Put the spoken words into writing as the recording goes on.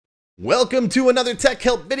Welcome to another Tech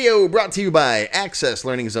Help video brought to you by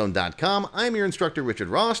AccessLearningZone.com. I'm your instructor, Richard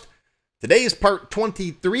Rost. Today is part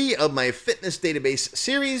 23 of my fitness database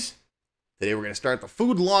series. Today we're going to start the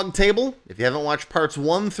food log table. If you haven't watched parts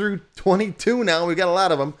 1 through 22 now, we've got a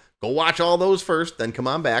lot of them. Go watch all those first, then come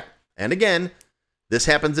on back. And again, this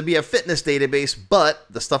happens to be a fitness database, but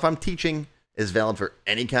the stuff I'm teaching is valid for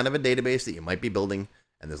any kind of a database that you might be building,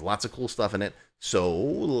 and there's lots of cool stuff in it. So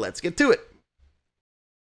let's get to it.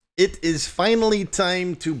 It is finally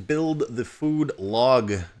time to build the food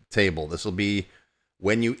log table. This will be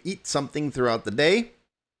when you eat something throughout the day.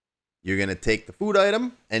 You're going to take the food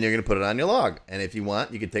item and you're going to put it on your log. And if you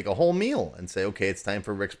want, you can take a whole meal and say, okay, it's time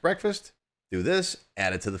for Rick's breakfast. Do this,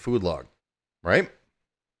 add it to the food log, right?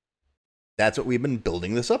 That's what we've been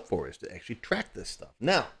building this up for, is to actually track this stuff.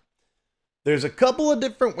 Now, there's a couple of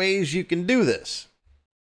different ways you can do this.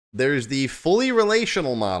 There's the fully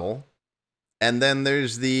relational model. And then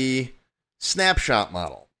there's the snapshot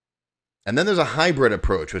model. And then there's a hybrid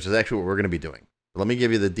approach, which is actually what we're going to be doing. Let me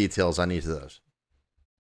give you the details on each of those.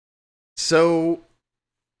 So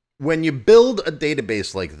when you build a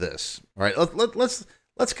database like this, all right,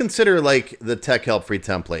 let's consider like the TechHelp free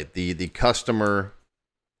template, the customer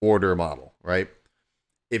order model, right?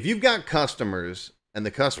 If you've got customers and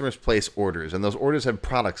the customers place orders and those orders have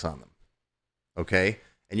products on them, okay?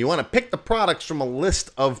 And you want to pick the products from a list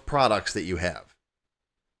of products that you have.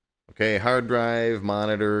 Okay, hard drive,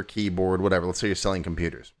 monitor, keyboard, whatever. Let's say you're selling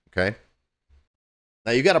computers, okay?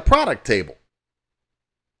 Now you got a product table,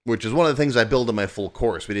 which is one of the things I build in my full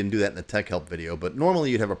course. We didn't do that in the Tech Help video, but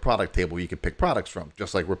normally you'd have a product table where you could pick products from,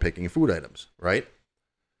 just like we're picking food items, right?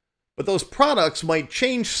 But those products might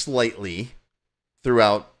change slightly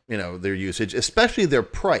throughout, their usage, especially their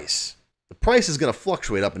price. The price is going to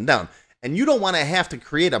fluctuate up and down. And you don't want to have to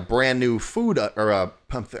create a brand new food, I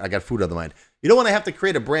got food on the mind. You don't want to have to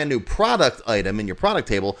create a brand new product item in your product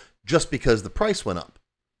table just because the price went up,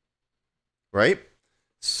 right?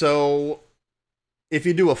 So if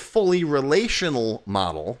you do a fully relational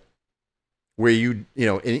model where in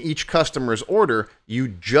each customer's order, you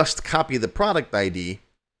just copy the product ID,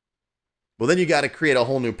 well, then you got to create a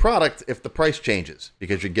whole new product if the price changes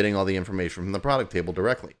because you're getting all the information from the product table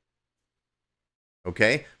directly,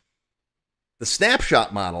 okay? The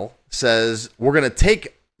snapshot model says we're going to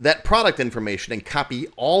take that product information and copy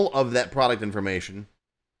all of that product information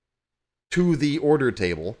to the order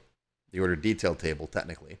table, the order detail table,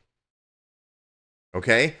 technically.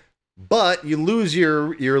 Okay? But you lose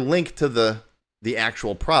your link to the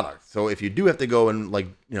actual product. So if you do have to go and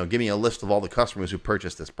give me a list of all the customers who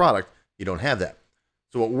purchased this product, you don't have that.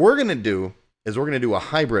 So what we're going to do is we're going to do a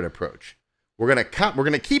hybrid approach. We're going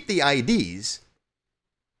to keep the IDs,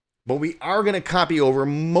 but we are going to copy over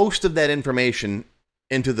most of that information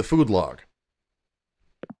into the food log.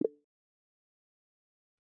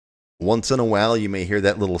 Once in a while, you may hear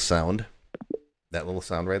that little sound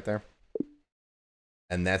right there.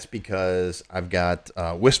 And that's because I've got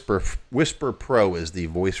Whisper Pro is the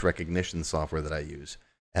voice recognition software that I use.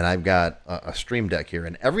 And I've got a Stream Deck here.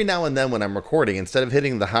 And every now and then when I'm recording, instead of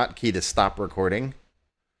hitting the hotkey to stop recording,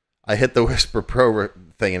 I hit the Whisper Pro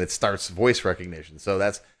thing and it starts voice recognition. So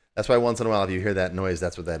that's why once in a while, if you hear that noise,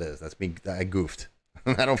 that's what that is. That's me. I goofed.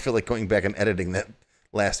 I don't feel like going back and editing that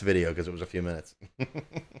last video because it was a few minutes. All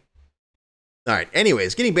right.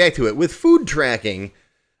 Anyways, getting back to it. With food tracking,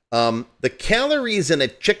 the calories in a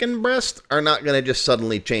chicken breast are not going to just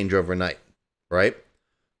suddenly change overnight, right?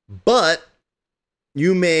 But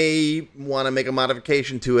you may want to make a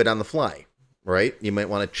modification to it on the fly, right? You might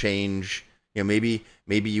want to change, maybe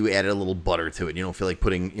you added a little butter to it. You don't feel like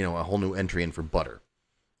putting, a whole new entry in for butter.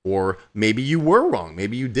 Or maybe you were wrong.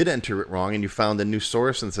 Maybe you did enter it wrong and you found a new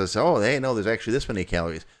source and says, oh, hey, no, there's actually this many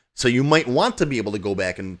calories. So you might want to be able to go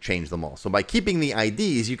back and change them all. So by keeping the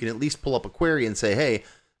IDs, you can at least pull up a query and say, hey,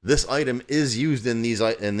 this item is used in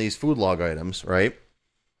these food log items, right?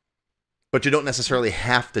 But you don't necessarily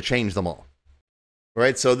have to change them all,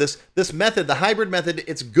 right? So this method, the hybrid method,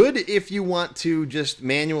 it's good if you want to just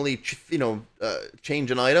manually, change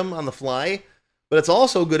an item on the fly. But it's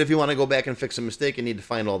also good if you want to go back and fix a mistake and need to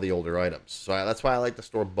find all the older items. So that's why I like to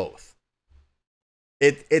store both.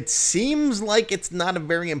 It seems like it's not a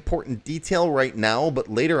very important detail right now, but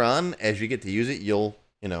later on, as you get to use it, you'll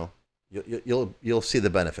see the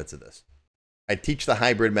benefits of this. I teach the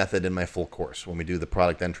hybrid method in my full course when we do the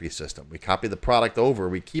product entry system. We copy the product over,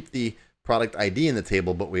 we keep the product ID in the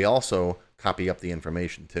table, but we also copy up the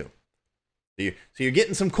information too. So you're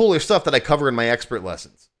getting some cooler stuff that I cover in my expert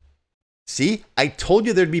lessons. See, I told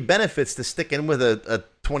you there'd be benefits to sticking with a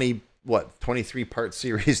 23-part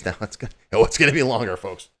series now. It's going to be longer,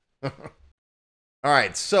 folks. All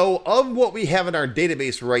right, so of what we have in our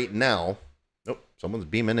database right now, oh, someone's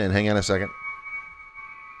beaming in. Hang on a second.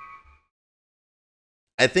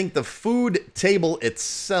 I think the food table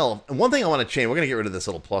itself, and one thing I want to change, we're going to get rid of this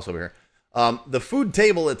little plus over here. The food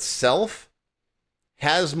table itself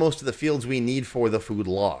has most of the fields we need for the food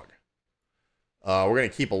log. We're going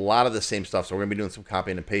to keep a lot of the same stuff, so we're going to be doing some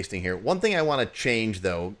copying and pasting here. One thing I want to change,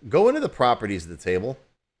 though, go into the properties of the table.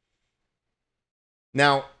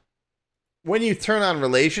 Now, when you turn on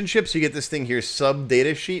relationships, you get this thing here, sub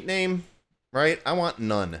data sheet name, right? I want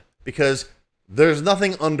none, because there's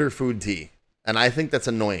nothing under food T. And I think that's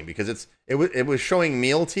annoying because it was showing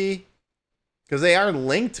meal T because they are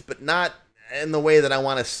linked, but not in the way that I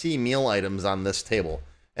want to see meal items on this table.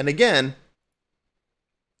 And again,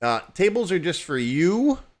 tables are just for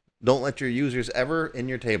you. Don't let your users ever in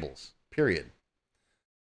your tables, period.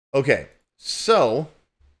 Okay, so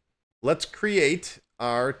let's create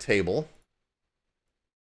our table.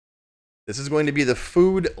 This is going to be the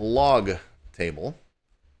food log table.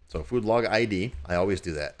 So FoodLogID, I always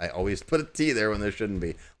do that. I always put a T there when there shouldn't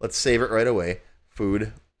be. Let's save it right away.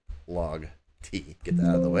 FoodLogT. Get that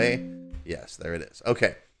out of the way. Yes, there it is.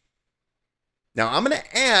 Okay. Now I'm going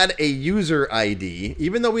to add a user ID,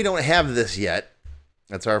 even though we don't have this yet.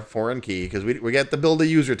 That's our foreign key, because we got to build a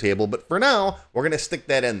user table. But for now, we're going to stick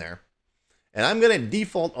that in there. And I'm going to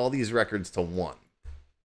default all these records to 1.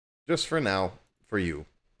 Just for now, for you.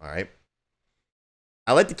 All right.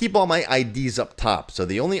 I like to keep all my IDs up top. So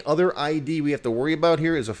the only other ID we have to worry about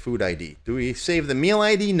here is a food ID. Do we save the meal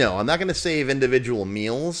ID? No, I'm not going to save individual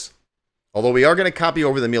meals. Although we are going to copy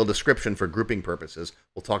over the meal description for grouping purposes.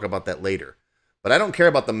 We'll talk about that later. But I don't care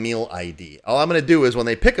about the meal ID. All I'm going to do is when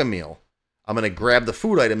they pick a meal, I'm going to grab the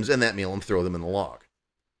food items in that meal and throw them in the log.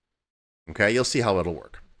 Okay, you'll see how it'll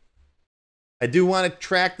work. I do want to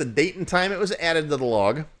track the date and time it was added to the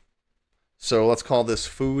log. So let's call this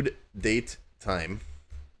FoodDateTime.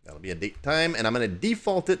 That'll be a date time, and I'm going to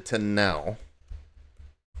default it to now.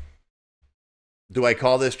 Do I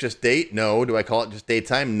call this just date? No. Do I call it just date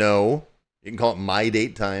time? No. You can call it my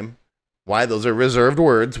date time. Why? Those are reserved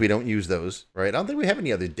words. We don't use those, right? I don't think we have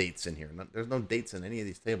any other dates in here. There's no dates in any of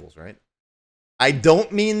these tables, right? I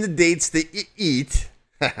don't mean the dates that you eat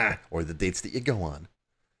or the dates that you go on.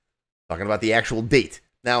 Talking about the actual date.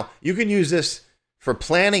 Now, you can use this for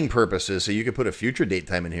planning purposes, so you can put a future date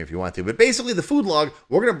time in here if you want to. But basically, the food log,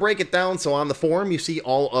 we're going to break it down so on the form you see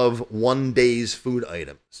all of one day's food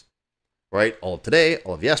items, right? All of today,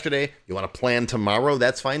 all of yesterday. You want to plan tomorrow,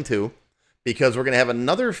 that's fine too, because we're going to have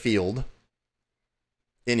another field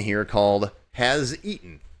in here called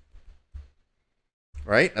HasEaten,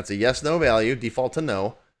 right? That's a yes/no value, default to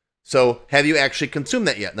no. So have you actually consumed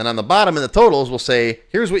that yet? And then on the bottom in the totals, we'll say,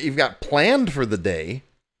 here's what you've got planned for the day.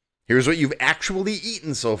 Here's what you've actually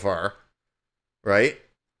eaten so far, right?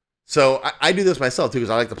 So I do this myself, too, because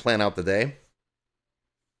I like to plan out the day.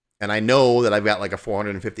 And I know that I've got like a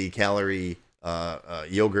 450 calorie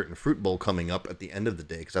yogurt and fruit bowl coming up at the end of the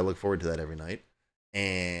day, because I look forward to that every night.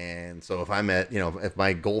 And so if I'm at, if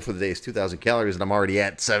my goal for the day is 2,000 calories and I'm already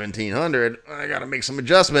at 1,700, I got to make some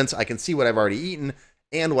adjustments. I can see what I've already eaten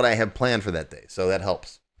and what I have planned for that day. So that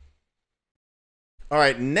helps. All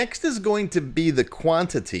right, next is going to be the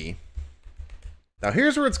quantity. Now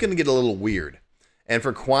here's where it's going to get a little weird. And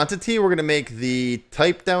for quantity, we're going to make the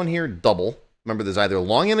type down here double. Remember, there's either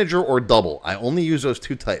long integer or double. I only use those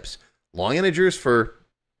two types. Long integers for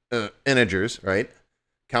integers, right?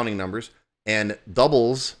 Counting numbers. And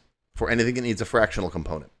doubles for anything that needs a fractional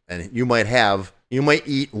component. And you might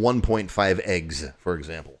eat 1.5 eggs, for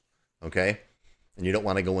example. Okay? And you don't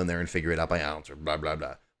want to go in there and figure it out by ounce or blah, blah,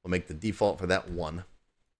 blah. We'll make the default for that 1.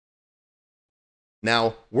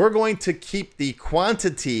 Now, we're going to keep the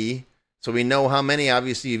quantity so we know how many,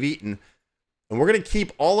 obviously, you've eaten. And we're going to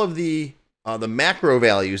keep all of the macro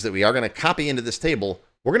values that we are going to copy into this table.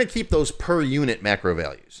 We're going to keep those per unit macro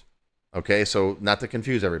values. Okay, so not to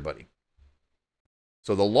confuse everybody.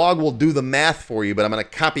 So the log will do the math for you, but I'm going to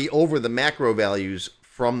copy over the macro values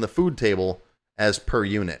from the food table as per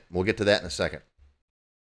unit. We'll get to that in a second.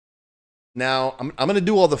 Now, I'm going to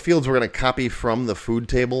do all the fields we're going to copy from the food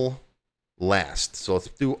table last. So let's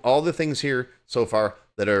do all the things here so far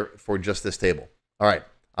that are for just this table. All right,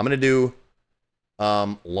 I'm going to do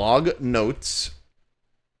log notes.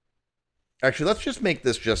 Actually, let's just make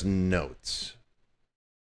this just notes.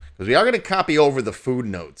 Because we are going to copy over the food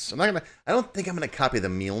notes. I don't think I'm going to copy the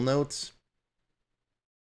meal notes.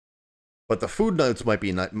 But the food notes might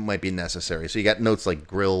be necessary. So you got notes like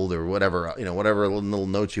grilled or whatever, whatever little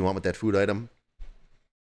notes you want with that food item.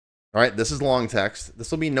 All right, this is long text. This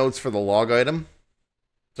will be notes for the log item.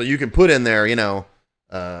 So you can put in there,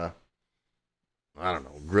 I don't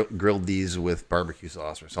know, grilled these with barbecue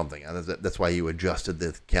sauce or something. That's why you adjusted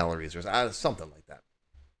the calories or something like that.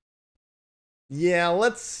 Yeah,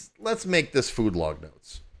 let's make this food log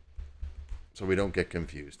notes so we don't get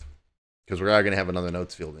confused, because we are going to have another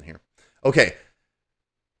notes field in here. Okay.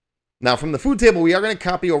 Now, from the food table, we are going to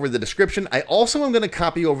copy over the description. I also am going to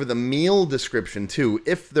copy over the meal description, too,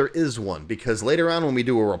 if there is one, because later on when we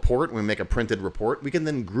do a report, when we make a printed report, we can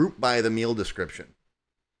then group by the meal description.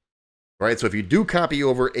 Right? So if you do copy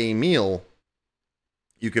over a meal,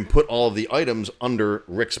 you can put all of the items under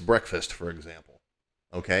Rick's breakfast, for example.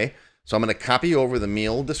 Okay? So I'm going to copy over the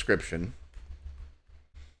meal description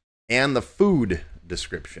and the food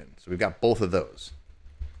description. So we've got both of those.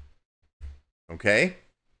 Okay?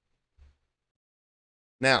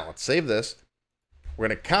 Now, let's save this. We're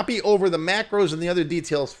going to copy over the macros and the other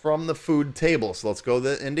details from the food table. So let's go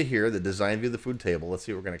into here, the design view of the food table. Let's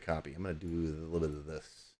see what we're going to copy. I'm going to do a little bit of this.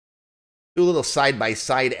 Do a little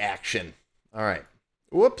side-by-side action. All right.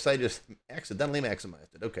 Whoops, I just accidentally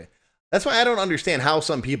maximized it. Okay. That's why I don't understand how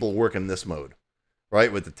some people work in this mode,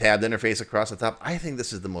 right, with the tabbed interface across the top. I think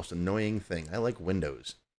this is the most annoying thing. I like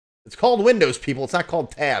Windows. It's called Windows, people. It's not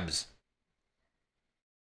called tabs.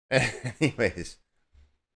 Anyways.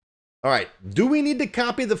 All right, do we need to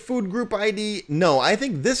copy the food group ID? No, I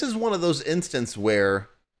think this is one of those instances where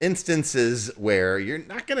you're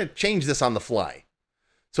not going to change this on the fly.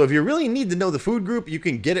 So if you really need to know the food group, you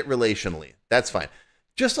can get it relationally. That's fine.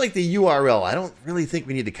 Just like the URL, I don't really think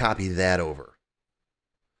we need to copy that over.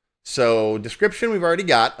 So description, we've already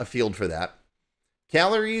got a field for that.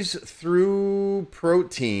 Calories through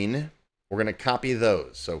protein, we're going to copy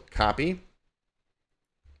those. So copy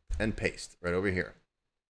and paste right over here.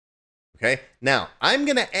 Okay, now I'm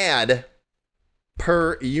going to add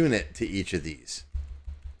per unit to each of these.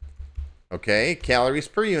 Okay, calories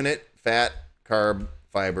per unit, fat, carb,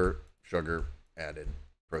 fiber, sugar, added,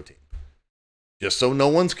 protein. Just so no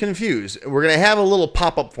one's confused, we're going to have a little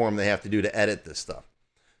pop-up form they have to do to edit this stuff.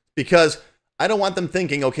 Because I don't want them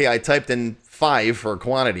thinking, okay, I typed in 5 for a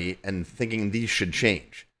quantity and thinking these should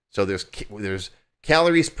change. So there's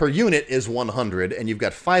calories per unit is 100, and you've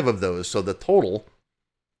got 5 of those, so the total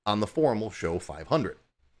on the form will show 500.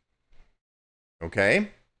 Okay?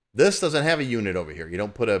 This doesn't have a unit over here. You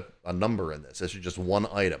don't put a number in this. This is just one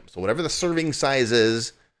item. So whatever the serving size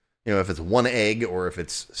is, you know, if it's 1 egg or if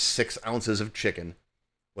it's 6 ounces of chicken,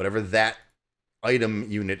 whatever that item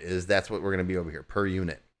unit is, that's what we're going to be over here, per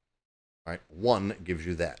unit. All right? 1 gives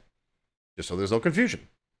you that. Just so there's no confusion.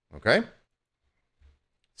 Okay?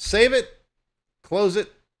 Save it, close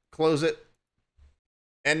it, close it.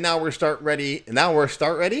 And now we're start ready. Now we're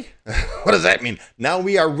start ready? What does that mean? Now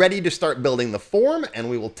we are ready to start building the form,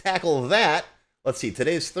 and we will tackle that. Let's see.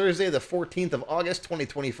 Today's Thursday, the 14th of August,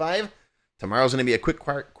 2025. Tomorrow's going to be a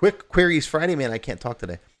quick queries Friday. Man, I can't talk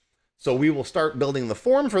today. So we will start building the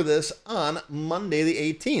form for this on Monday,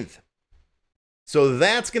 the 18th. So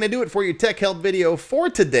that's going to do it for your Tech Help video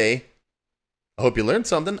for today. I hope you learned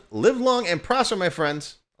something. Live long and prosper, my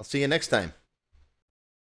friends. I'll see you next time.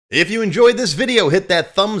 If you enjoyed this video, hit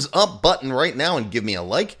that thumbs up button right now and give me a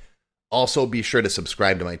like. Also, be sure to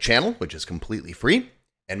subscribe to my channel, which is completely free.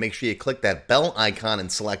 And make sure you click that bell icon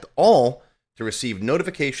and select all to receive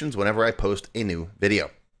notifications whenever I post a new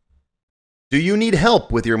video. Do you need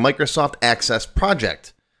help with your Microsoft Access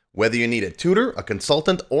project? Whether you need a tutor, a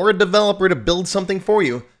consultant, or a developer to build something for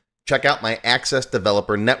you, check out my Access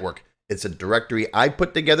Developer Network. It's a directory I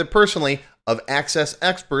put together personally of Access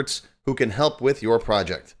experts who can help with your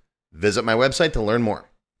project. Visit my website to learn more.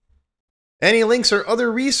 Any links or other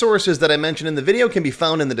resources that I mentioned in the video can be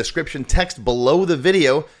found in the description text below the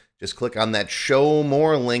video. Just click on that show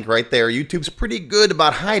more link right there. YouTube's pretty good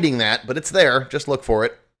about hiding that, but it's there. Just look for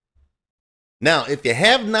it. Now, if you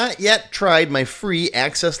have not yet tried my free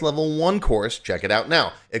Access Level 1 course, check it out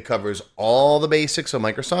now. It covers all the basics of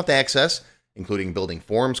Microsoft Access, including building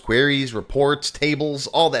forms, queries, reports, tables,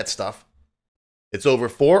 all that stuff. It's over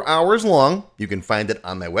 4 hours long. You can find it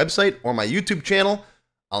on my website or my YouTube channel.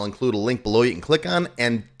 I'll include a link below you can click on.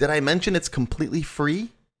 And did I mention it's completely free?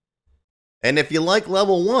 And if you like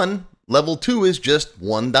level 1, level 2 is just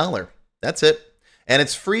 $1. That's it. And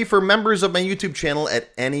it's free for members of my YouTube channel at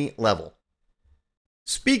any level.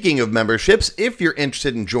 Speaking of memberships, if you're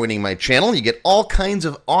interested in joining my channel, you get all kinds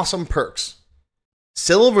of awesome perks.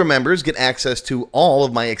 Silver members get access to all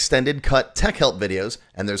of my extended cut Tech Help videos,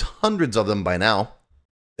 and there's hundreds of them by now.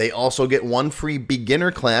 They also get 1 free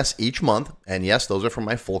beginner class each month, and yes, those are from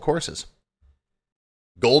my full courses.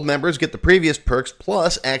 Gold members get the previous perks,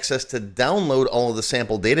 plus access to download all of the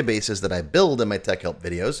sample databases that I build in my Tech Help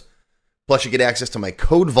videos, Plus, you get access to my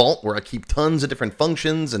code vault where I keep tons of different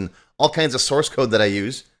functions and all kinds of source code that I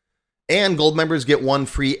use. And gold members get one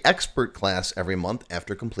free expert class every month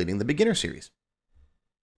after completing the beginner series.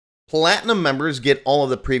 Platinum members get all of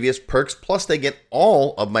the previous perks, plus they get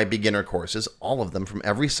all of my beginner courses, all of them from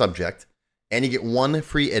every subject, and you get one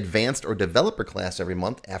free advanced or developer class every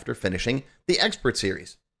month after finishing the expert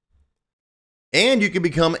series. And you can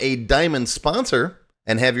become a diamond sponsor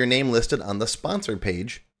and have your name listed on the sponsor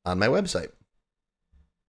page on my website.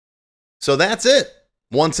 So that's it.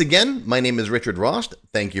 Once again, my name is Richard Rost.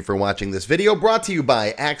 Thank you for watching this video brought to you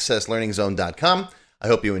by AccessLearningZone.com. I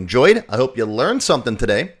hope you enjoyed. I hope you learned something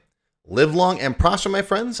today. Live long and prosper, my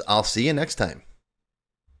friends. I'll see you next time.